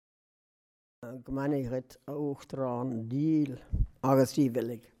Gmanigrit Auchtran Deal August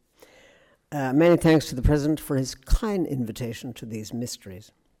Willig. Many thanks to the President for his kind invitation to these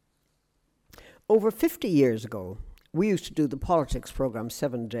mysteries. Over 50 years ago, we used to do the politics programme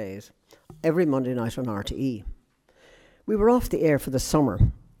 7 days, every Monday night on RTE. We were off the air for the summer,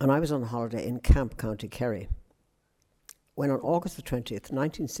 and I was on holiday in Camp, County Kerry, when on August the 20th,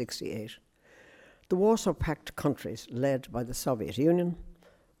 1968, the Warsaw Pact countries, led by the Soviet Union,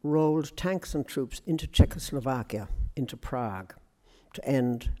 rolled tanks and troops into Czechoslovakia, into Prague, to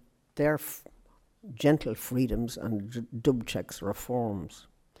end their gentle freedoms and Dubček's reforms.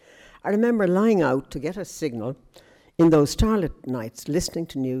 I remember lying out to get a signal in those starlit nights, listening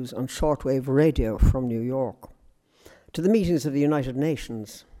to news on shortwave radio from New York, to the meetings of the United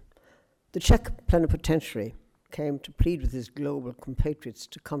Nations. The Czech plenipotentiary came to plead with his global compatriots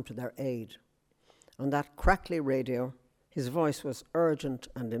to come to their aid. On that crackly radio, his voice was urgent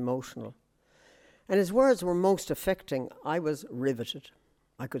and emotional, and his words were most affecting. I was riveted.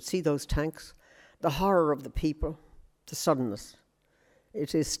 I could see those tanks, the horror of the people, the suddenness.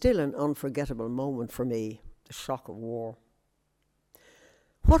 It is still an unforgettable moment for me, the shock of war.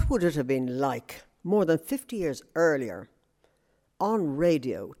 What would it have been like more than 50 years earlier on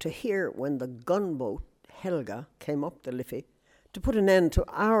radio to hear when the gunboat Helga came up the Liffey to put an end to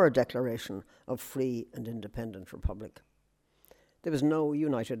our declaration of free and independent republic? There was no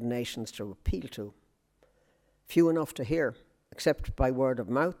United Nations to appeal to, few enough to hear, except by word of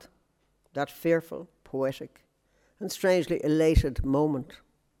mouth, that fearful, poetic, and strangely elated moment.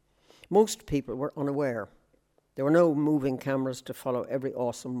 Most people were unaware. There were no moving cameras to follow every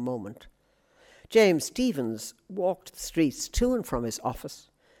awesome moment. James Stephens walked the streets to and from his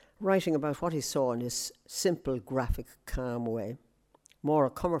office, writing about what he saw in his simple, graphic, calm way. Maura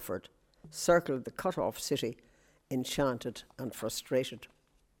Comerford circled the cut-off city, enchanted and frustrated.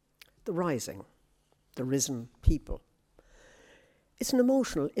 The rising, the risen people. It's an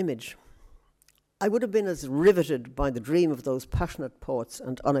emotional image. I would have been as riveted by the dream of those passionate poets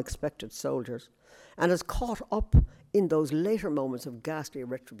and unexpected soldiers, and as caught up in those later moments of ghastly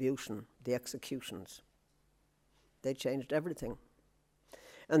retribution, the executions. They changed everything.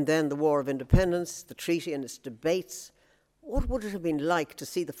 And then the War of Independence, the treaty and its debates. What would it have been like to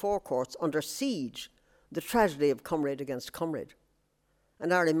see the forecourts under siege, the tragedy of comrade against comrade,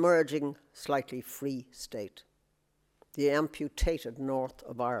 and our emerging slightly free state, the amputated north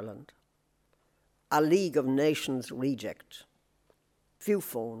of Ireland, a League of Nations reject, few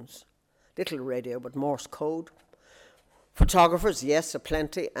phones, little radio but Morse code, photographers, yes,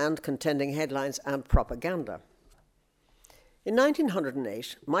 aplenty, and contending headlines and propaganda. In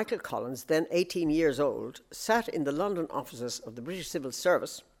 1908, Michael Collins, then 18 years old, sat in the London offices of the British Civil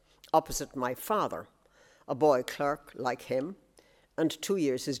Service opposite my father, a boy clerk like him, and 2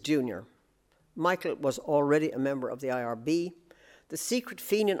 years his junior. Michael was already a member of the IRB, the secret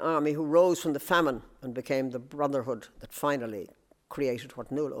Fenian army who rose from the famine and became the brotherhood that finally created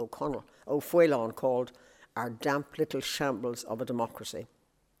what Nuala O'Fuallon called our damp little shambles of a democracy.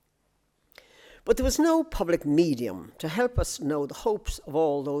 But there was no public medium to help us know the hopes of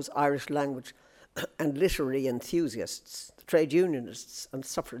all those Irish language and literary enthusiasts, the trade unionists and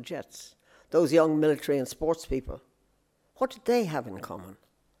suffragettes, those young military and sports people. What did they have in common?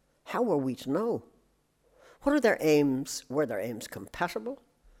 How were we to know? What are their aims? Were their aims compatible?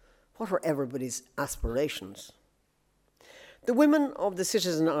 What were everybody's aspirations? The women of the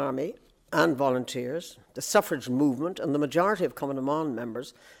Citizen Army and volunteers, the suffrage movement and the majority of Common Amon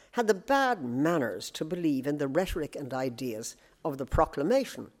members had the bad manners to believe in the rhetoric and ideas of the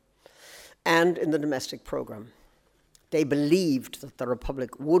proclamation and in the domestic programme. They believed that the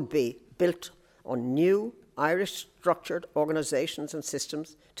Republic would be built on new Irish structured organisations and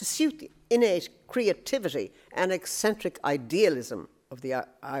systems to suit the innate creativity and eccentric idealism of the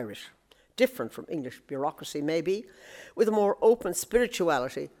Irish, different from English bureaucracy maybe, with a more open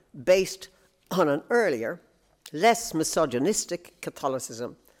spirituality based on an earlier, less misogynistic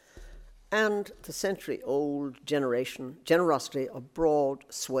Catholicism and the century-old generosity of broad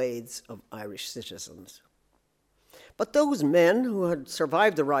swathes of Irish citizens. But those men who had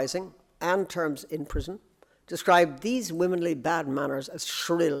survived the Rising and terms in prison described these womanly bad manners as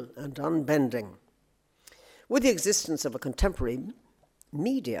shrill and unbending. Would the existence of a contemporary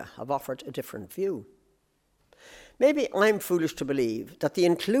media have offered a different view? Maybe I'm foolish to believe that the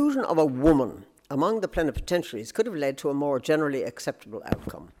inclusion of a woman among the plenipotentiaries could have led to a more generally acceptable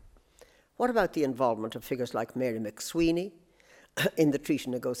outcome. What about the involvement of figures like Mary McSweeney in the treaty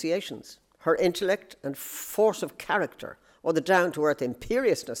negotiations? Her intellect and force of character, or the down-to-earth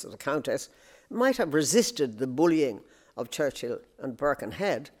imperiousness of the Countess, might have resisted the bullying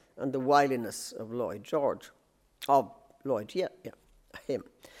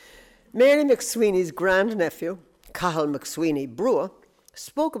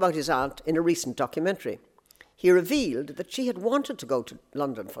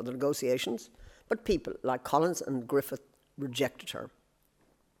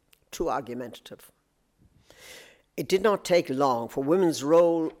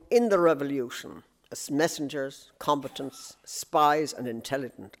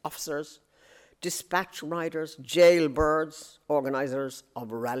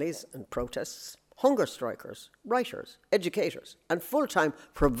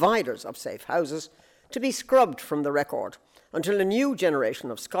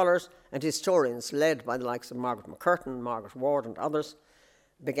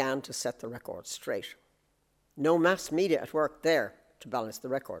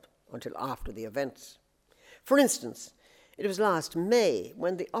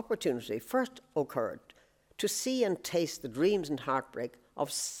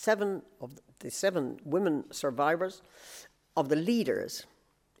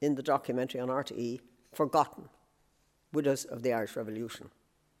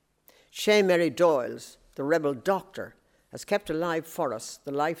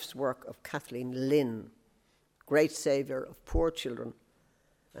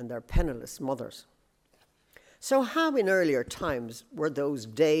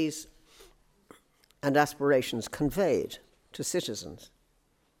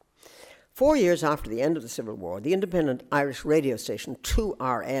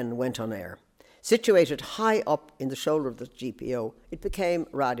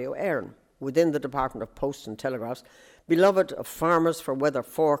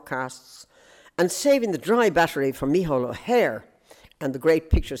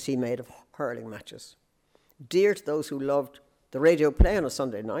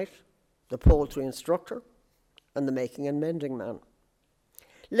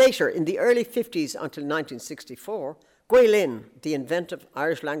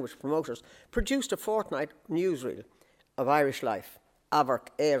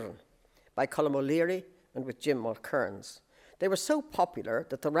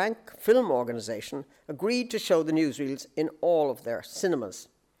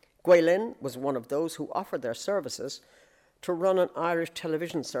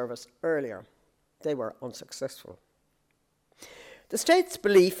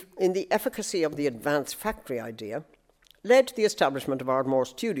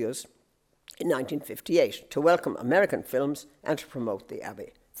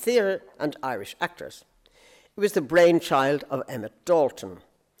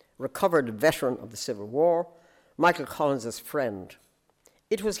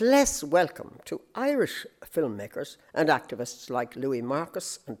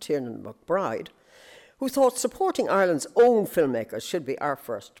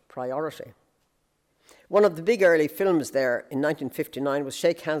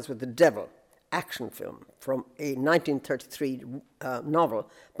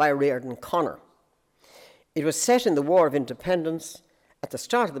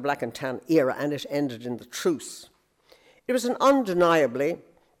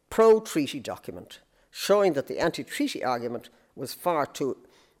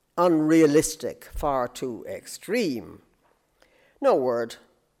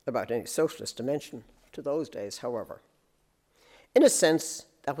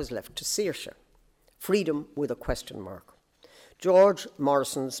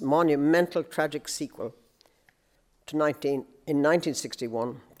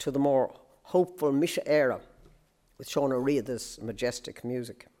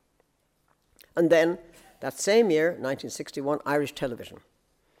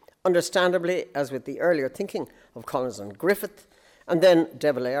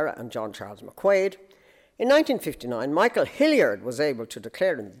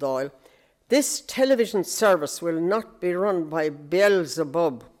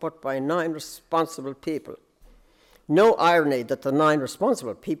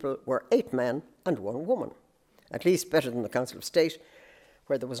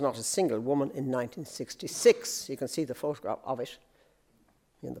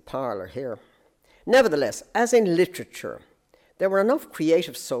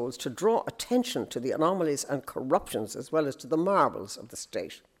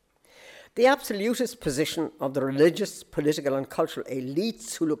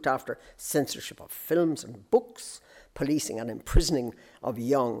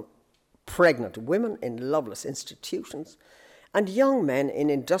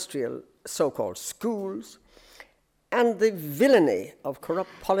And the villainy of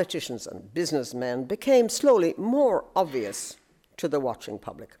corrupt politicians and businessmen became slowly more obvious to the watching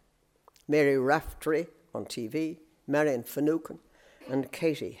public. Mary Raftery on TV, Marion Finucane, and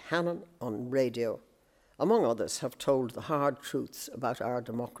Katie Hannon on radio, among others, have told the hard truths about our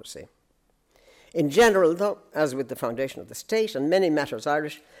democracy. In general, though, as with the foundation of the state and many matters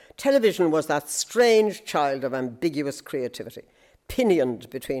Irish, television was that strange child of ambiguous creativity, pinioned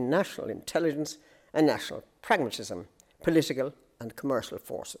between national intelligence and national pragmatism, political and commercial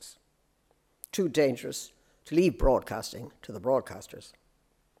forces. Too dangerous to leave broadcasting to the broadcasters.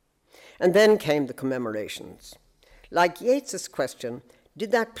 And then came the commemorations. Like Yeats's question,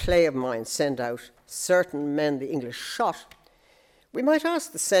 did that play of mine send out certain men the English shot? We might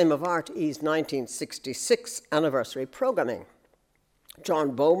ask the same of RTE's 1966 anniversary programming.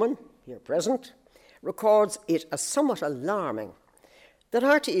 John Bowman, here present, records it as somewhat alarming that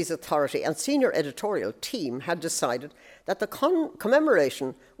RTE's authority and senior editorial team had decided that the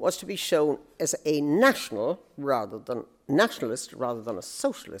commemoration was to be shown as a nationalist rather than a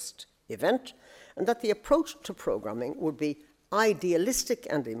socialist event, and that the approach to programming would be idealistic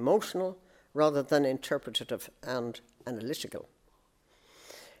and emotional rather than interpretative and analytical.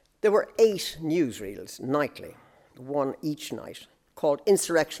 There were 8 newsreels nightly, one each night, called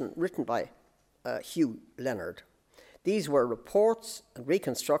Insurrection, written by Hugh Leonard. These were reports and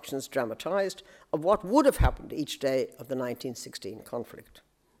reconstructions dramatised of what would have happened each day of the 1916 conflict.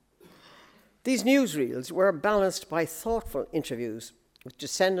 These newsreels were balanced by thoughtful interviews with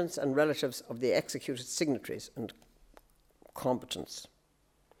descendants and relatives of the executed signatories and combatants.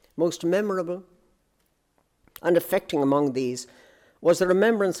 Most memorable and affecting among these was the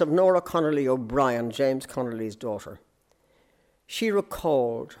remembrance of Nora Connolly O'Brien, James Connolly's daughter. She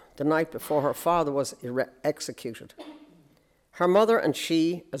recalled the night before her father was executed. Her mother and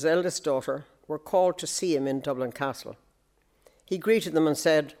she, as eldest daughter, were called to see him in Dublin Castle. He greeted them and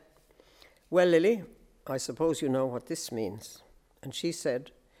said, "Well, Lily, I suppose you know what this means." And she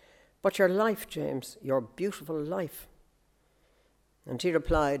said, "But your life, James, your beautiful life." And he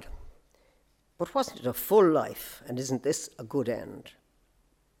replied, "But wasn't it a full life, and isn't this a good end?"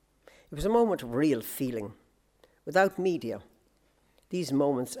 It was a moment of real feeling. Without media, these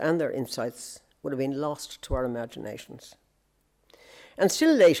moments and their insights would have been lost to our imaginations. And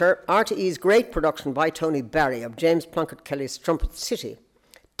still later, RTE's great production by Tony Barry of James Plunkett Kelly's Strumpet City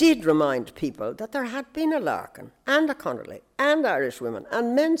did remind people that there had been a Larkin and a Connolly and Irish women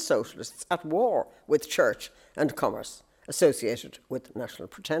and men socialists at war with church and commerce associated with national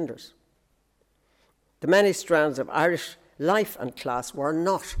pretenders. The many strands of Irish life and class were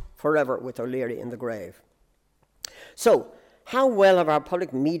not forever with O'Leary in the grave. So, how well have our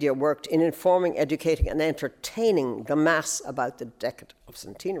public media worked in informing, educating and entertaining the mass about the decade of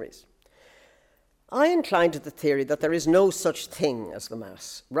centenaries? I incline to the theory that there is no such thing as the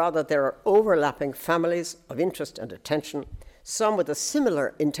mass. Rather, there are overlapping families of interest and attention, some with a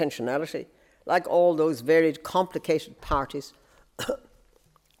similar intentionality, like all those varied, complicated parties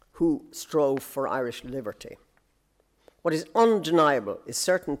who strove for Irish liberty. What is undeniable is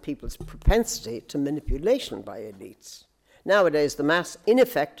certain people's propensity to manipulation by elites. Nowadays, the mass, in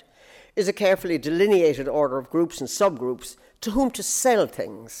effect, is a carefully delineated order of groups and subgroups to whom to sell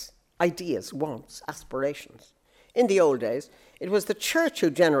things, ideas, wants, aspirations. In the old days, it was the church who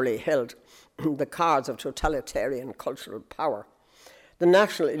generally held the cards of totalitarian cultural power. The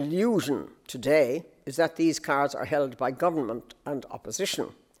national illusion today is that these cards are held by government and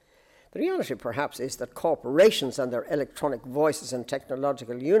opposition. The reality, perhaps, is that corporations and their electronic voices and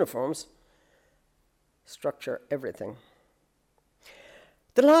technological uniforms structure everything.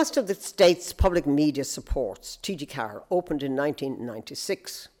 The last of the state's public media supports, TG4, opened in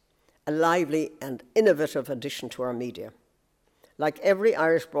 1996, a lively and innovative addition to our media. Like every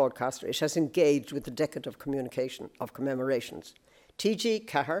Irish broadcaster, it has engaged with the decade of commemorations.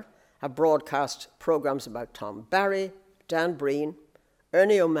 TG4 have broadcast programmes about Tom Barry, Dan Breen,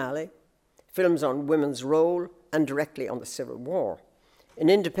 Ernie O'Malley, films on women's role and directly on the Civil War. An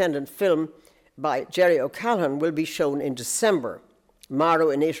independent film by Jerry O'Callaghan will be shown in December, Maro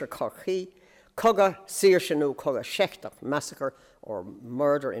in Éisir Corchaí, Cogga Saoirse Cogga Shechtach, Massacre or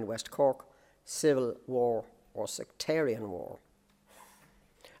Murder in West Cork, Civil War or Sectarian War.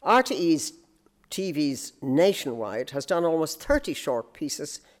 RTE's TV's Nationwide has done almost 30 short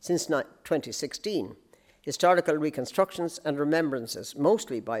pieces since 2016, historical reconstructions and remembrances,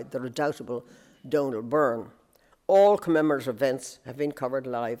 mostly by the redoubtable Donal Byrne. All commemorative events have been covered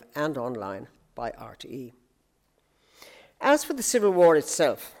live and online by RTE. As for the Civil War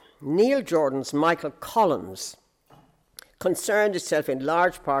itself, Neil Jordan's Michael Collins concerned itself in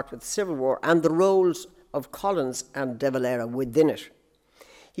large part with the Civil War and the roles of Collins and De Valera within it.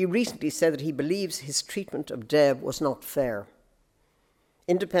 He recently said that he believes his treatment of Deb was not fair.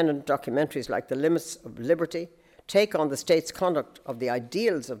 Independent documentaries like The Limits of Liberty take on the state's conduct of the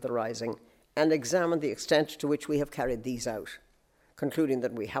ideals of the Rising and examine the extent to which we have carried these out, concluding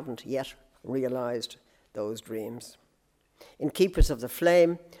that we haven't yet realised those dreams. In Keepers of the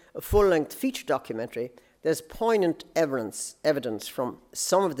Flame, a full-length feature documentary, there's poignant evidence from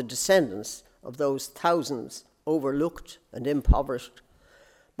some of the descendants of those thousands overlooked and impoverished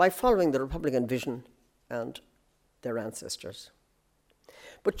by following the Republican vision and their ancestors.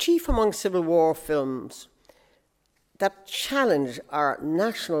 But chief among Civil War films that challenge our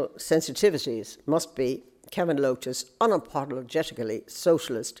national sensitivities must be Kevin Loach's unapologetically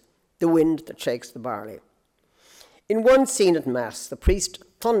socialist The Wind That Shakes the Barley. In one scene at Mass, the priest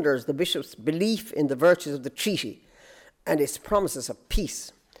thunders the bishop's belief in the virtues of the treaty and its promises of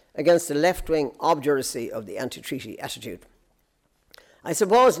peace against the left-wing obduracy of the anti-treaty attitude. I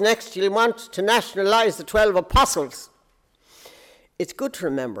suppose next you'll want to nationalise the 12 apostles. It's good to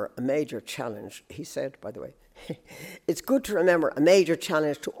remember a major challenge, he said, by the way. It's good to remember a major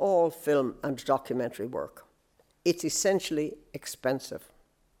challenge to all film and documentary work. It's essentially expensive.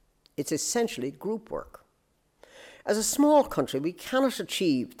 It's essentially group work. As a small country, we cannot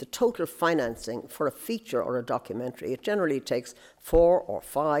achieve the total financing for a feature or a documentary. It generally takes 4 or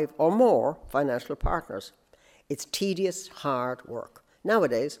 5 or more financial partners. It's tedious, hard work.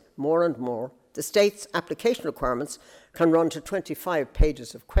 Nowadays, more and more, the state's application requirements can run to 25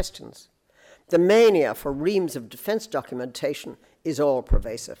 pages of questions. The mania for reams of defence documentation is all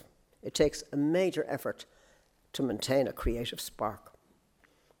pervasive. It takes a major effort to maintain a creative spark.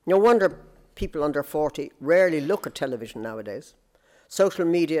 No wonder people under 40 rarely look at television nowadays. Social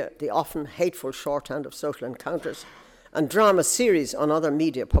media, the often hateful shorthand of social encounters, and drama series on other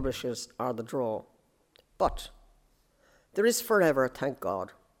media publishers are the draw. But there is forever, thank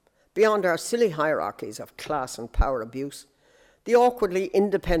God, beyond our silly hierarchies of class and power abuse, the awkwardly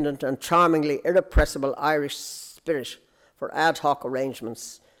independent and charmingly irrepressible Irish spirit for ad hoc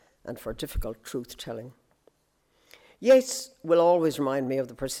arrangements and for difficult truth-telling. Yeats will always remind me of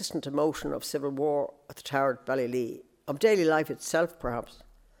the persistent emotion of civil war at the Tower at Ballylee, of daily life itself, perhaps.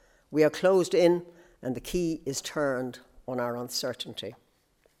 We are closed in, and the key is turned on our uncertainty.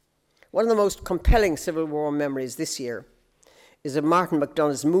 One of the most compelling Civil War memories this year is of Martin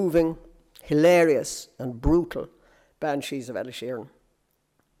McDonagh's moving, hilarious, and brutal Banshees of Inisherin.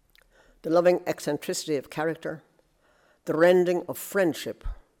 The loving eccentricity of character, the rending of friendship,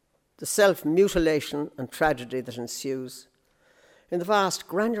 the self-mutilation and tragedy that ensues. In the vast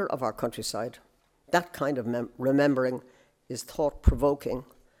grandeur of our countryside, that kind of remembering is thought-provoking,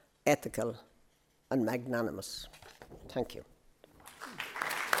 ethical, and magnanimous. Thank you.